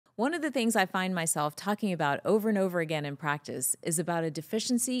One of the things I find myself talking about over and over again in practice is about a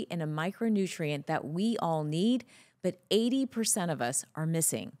deficiency in a micronutrient that we all need, but 80% of us are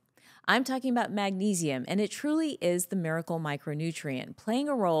missing. I'm talking about magnesium, and it truly is the miracle micronutrient, playing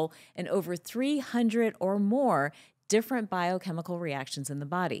a role in over 300 or more different biochemical reactions in the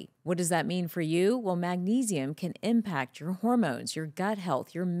body. What does that mean for you? Well, magnesium can impact your hormones, your gut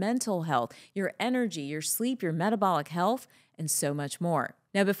health, your mental health, your energy, your sleep, your metabolic health, and so much more.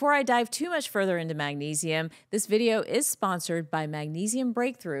 Now, before I dive too much further into magnesium, this video is sponsored by Magnesium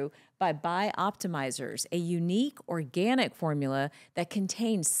Breakthrough by Bioptimizers, a unique organic formula that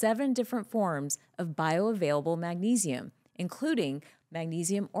contains 7 different forms of bioavailable magnesium, including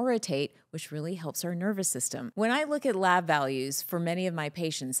magnesium orotate, which really helps our nervous system. When I look at lab values for many of my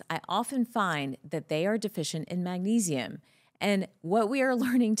patients, I often find that they are deficient in magnesium. And what we are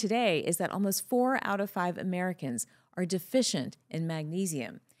learning today is that almost 4 out of 5 Americans are deficient in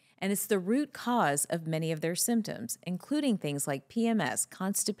magnesium. And it's the root cause of many of their symptoms, including things like PMS,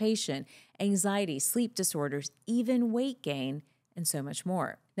 constipation, anxiety, sleep disorders, even weight gain, and so much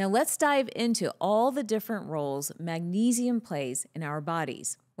more. Now let's dive into all the different roles magnesium plays in our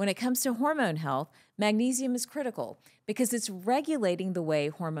bodies. When it comes to hormone health, magnesium is critical because it's regulating the way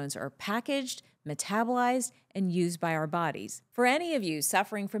hormones are packaged, metabolized, and used by our bodies. For any of you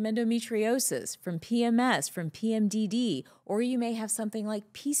suffering from endometriosis, from PMS, from PMDD, or you may have something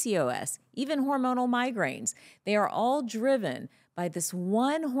like PCOS, even hormonal migraines, they are all driven by this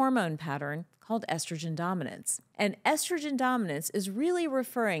one hormone pattern called estrogen dominance. And estrogen dominance is really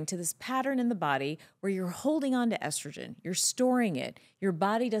referring to this pattern in the body where you're holding on to estrogen, you're storing it. Your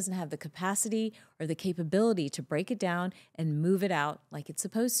body doesn't have the capacity or the capability to break it down and move it out like it's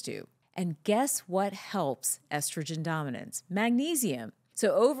supposed to. And guess what helps estrogen dominance? Magnesium.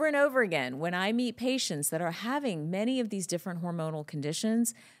 So over and over again, when I meet patients that are having many of these different hormonal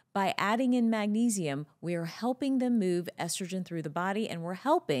conditions, by adding in magnesium, we are helping them move estrogen through the body, and we're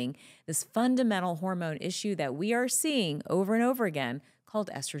helping this fundamental hormone issue that we are seeing over and over again called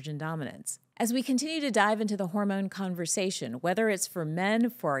estrogen dominance. As we continue to dive into the hormone conversation, whether it's for men,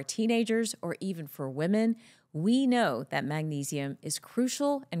 for our teenagers, or even for women, we know that magnesium is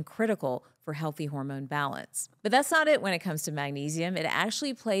crucial and critical for healthy hormone balance. But that's not it when it comes to magnesium. It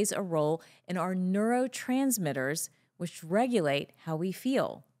actually plays a role in our neurotransmitters, which regulate how we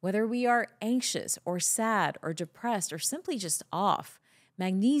feel. Whether we are anxious or sad or depressed or simply just off,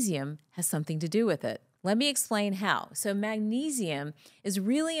 magnesium has something to do with it. Let me explain how. So magnesium is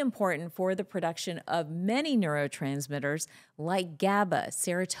really important for the production of many neurotransmitters like GABA,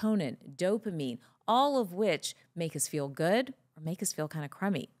 serotonin, dopamine, all of which make us feel good or make us feel kind of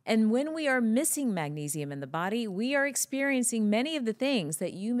crummy. And when we are missing magnesium in the body, we are experiencing many of the things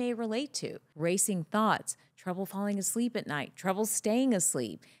that you may relate to: racing thoughts, trouble falling asleep at night, trouble staying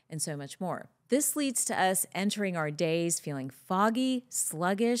asleep, and so much more. This leads to us entering our days feeling foggy,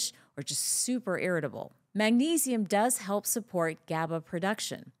 sluggish, or just super irritable. Magnesium does help support GABA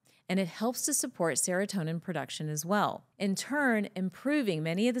production, and it helps to support serotonin production as well, in turn improving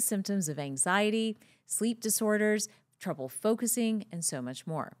many of the symptoms of anxiety, sleep disorders, trouble focusing, and so much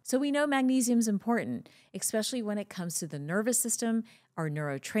more. So we know magnesium is important, especially when it comes to the nervous system, our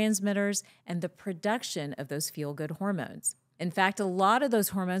neurotransmitters, and the production of those feel-good hormones. In fact, a lot of those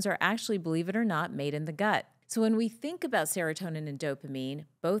hormones are actually, believe it or not, made in the gut. So when we think about serotonin and dopamine,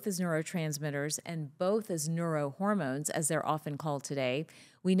 both as neurotransmitters and both as neurohormones, as they're often called today,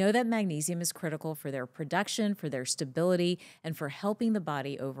 we know that magnesium is critical for their production, for their stability, and for helping the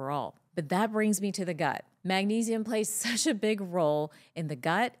body overall. But that brings me to the gut. Magnesium plays such a big role in the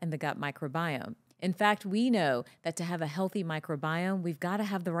gut and the gut microbiome. In fact, we know that to have a healthy microbiome, we've got to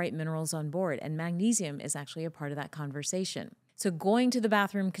have the right minerals on board, and magnesium is actually a part of that conversation. So going to the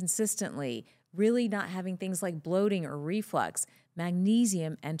bathroom consistently, really not having things like bloating or reflux,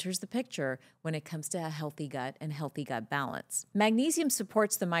 magnesium enters the picture when it comes to a healthy gut and healthy gut balance. Magnesium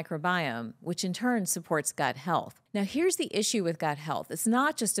supports the microbiome, which in turn supports gut health. Now, here's the issue with gut health. It's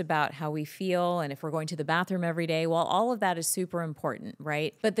not just about how we feel and if we're going to the bathroom every day. Well, all of that is super important,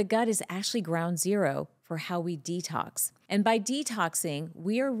 right? But the gut is actually ground zero for how we detox. And by detoxing,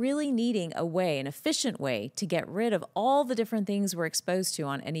 we are really needing a way, an efficient way, to get rid of all the different things we're exposed to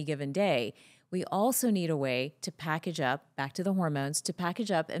on any given day. We also need a way to package up, back to the hormones, to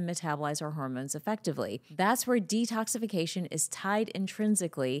package up and metabolize our hormones effectively. That's where detoxification is tied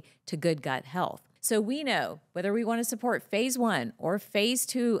intrinsically to good gut health. So we know whether we want to support phase 1 or phase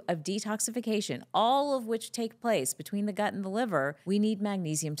 2 of detoxification, all of which take place between the gut and the liver, we need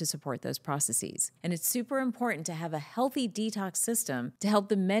magnesium to support those processes. And it's super important to have a healthy detox system to help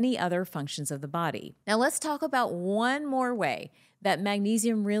the many other functions of the body. Now let's talk about one more way that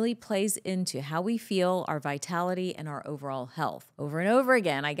magnesium really plays into how we feel, our vitality, and our overall health. Over and over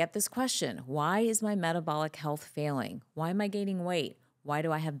again, I get this question: why is my metabolic health failing? Why am I gaining weight? Why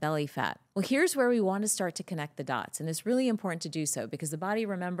do I have belly fat? Well, here's where we want to start to connect the dots. And it's really important to do so because the body,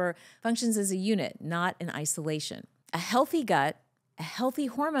 remember, functions as a unit, not in isolation. A healthy gut, a healthy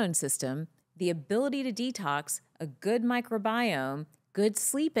hormone system, the ability to detox, a good microbiome, good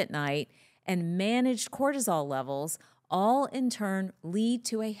sleep at night, and managed cortisol levels all in turn lead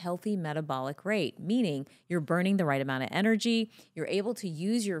to a healthy metabolic rate, meaning you're burning the right amount of energy, you're able to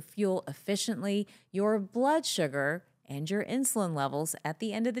use your fuel efficiently, your blood sugar and your insulin levels at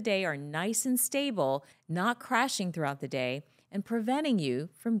the end of the day are nice and stable, not crashing throughout the day, and preventing you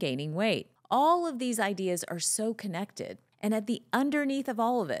from gaining weight. All of these ideas are so connected. And at the underneath of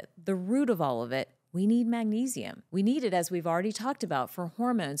all of it, the root of all of it, we need magnesium. We need it, as we've already talked about, for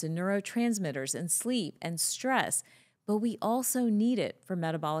hormones and neurotransmitters and sleep and stress. But we also need it for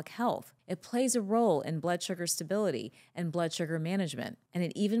metabolic health. It plays a role in blood sugar stability and blood sugar management. And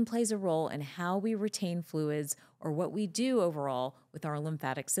it even plays a role in how we retain fluids or what we do overall with our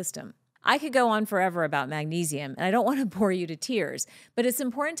lymphatic system. I could go on forever about magnesium, and I don't want to bore you to tears, but it's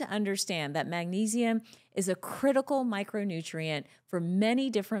important to understand that magnesium is a critical micronutrient for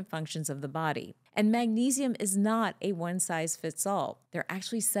many different functions of the body. And magnesium is not a one-size-fits-all. There are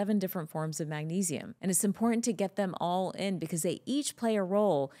actually 7 different forms of magnesium, and it's important to get them all in because they each play a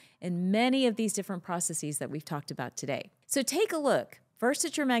role in many of these different processes that we've talked about today. So take a look first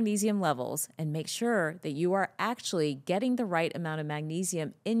at your magnesium levels and make sure that you are actually getting the right amount of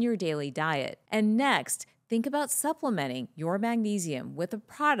magnesium in your daily diet. And next, think about supplementing your magnesium with a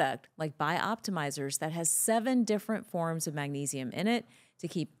product like Bioptimizers that has 7 different forms of magnesium in it to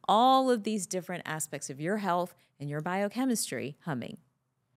keep all of these different aspects of your health and your biochemistry humming.